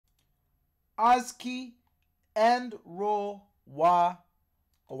AZKi, Enroll wa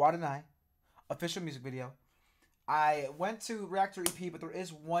終わらない official music video. I went to react to EP, but there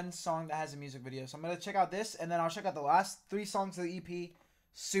is one song that has a music video. So I'm going to check out this, and then I'll check out the last 3 songs of the EP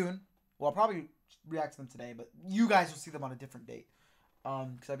soon. Well, I'll probably react to them today, but you guys will see them on a different date.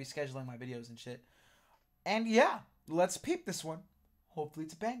 Because I'll be scheduling my videos and shit. And yeah, let's peep this one. Hopefully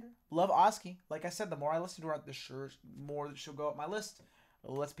it's a banger. Love AZKi. Like I said, the more I listen to her, the more she'll go up my list.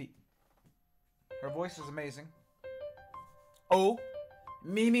 Let's peep. Her voice is amazing. Oh,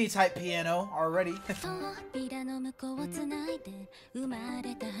 Mimi type piano already.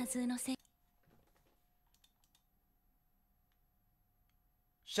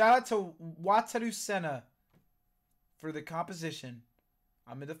 Shout out to Wataru Senna for the composition.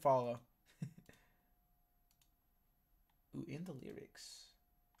 I'm in the follow. Ooh, in the lyrics.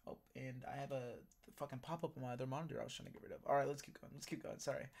 Oh, and I have a fucking pop-up on my other monitor I was trying to get rid of. Alright, let's keep going. Let's keep going.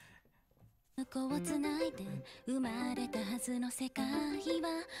 Sorry. I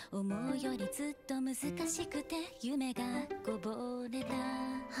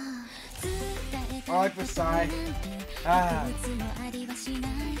like the sigh. Ah.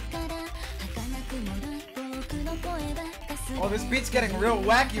 Oh, this beat's getting real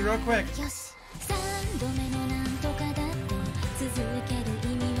wacky real quick.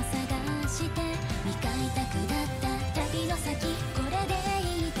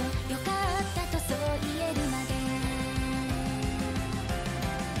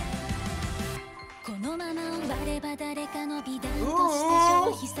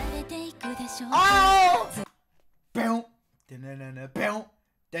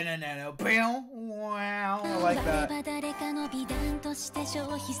 Wow, I like that.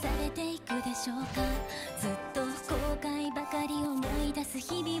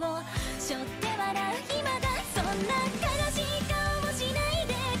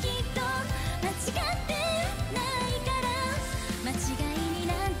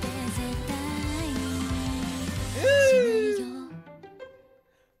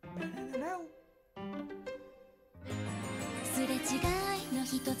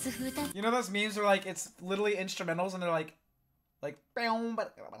 You know those memes where like it's literally instrumentals and they're like and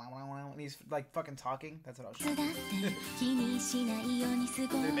he's like fucking talking? That's what I was trying to do.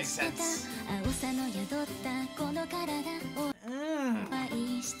 It makes sense.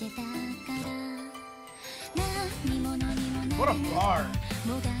 What a bar.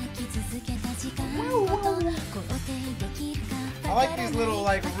 I like these little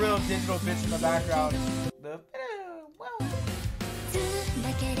like real digital bits in the background.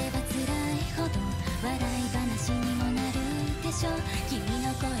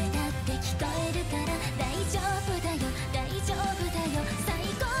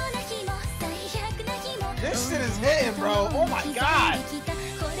 This shit is hitting, bro. Oh my god.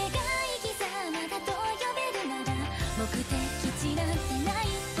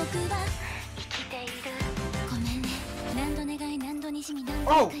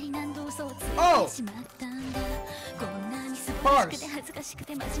 Oh! Oh! Bars!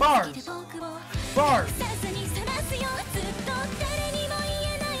 Bars! Bars!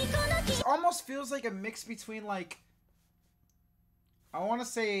 This almost feels like a mix between like... I want to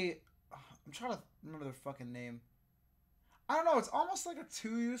say... I'm trying to remember their fucking name. I don't know, it's almost like a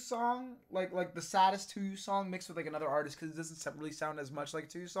 2U song. Like the saddest 2U song mixed with like another artist, because it doesn't really sound as much like a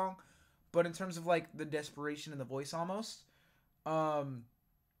 2U song. But in terms of like the desperation in the voice almost.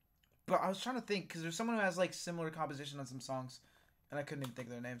 But I was trying to think, because there's someone who has like similar composition on some songs, and I couldn't even think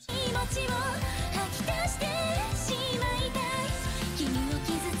of their names.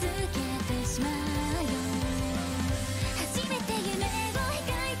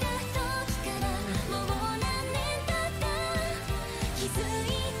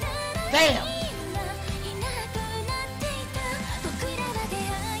 Damn!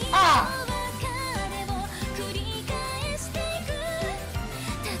 Ah!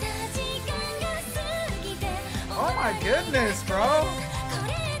 Oh my goodness, bro!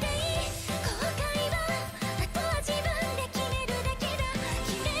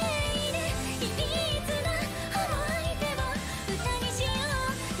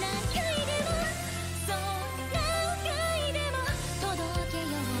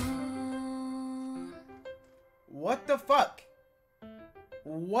 What the fuck?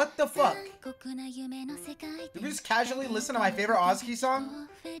 What the fuck? Did we just casually listen to my favorite AZKi song?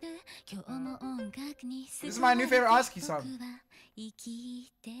 This is my new favorite AZKi song.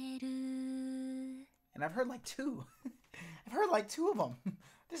 And I've heard like 2. I've heard like 2 of them.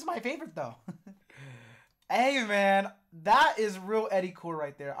 This is my favorite though. Hey man, that is real Eddie core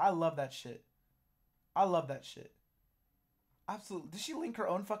right there. I love that shit. I love that shit. Absolutely. Did she link her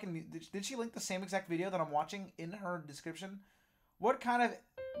own fucking... Did she link the same exact video that I'm watching in her description? What kind of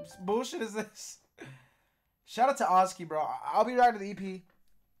bullshit is this? Shout out to AZKi, bro. I'll be right to the EP.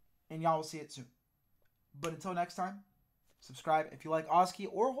 And y'all will see it soon. But until next time, subscribe if you like AZKi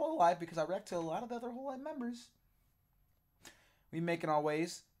or Whole Life, because I react to a lot of the other Whole Life members. We making our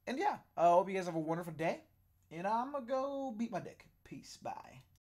ways. And yeah, I hope you guys have a wonderful day. And I'm going to go beat my dick. Peace. Bye.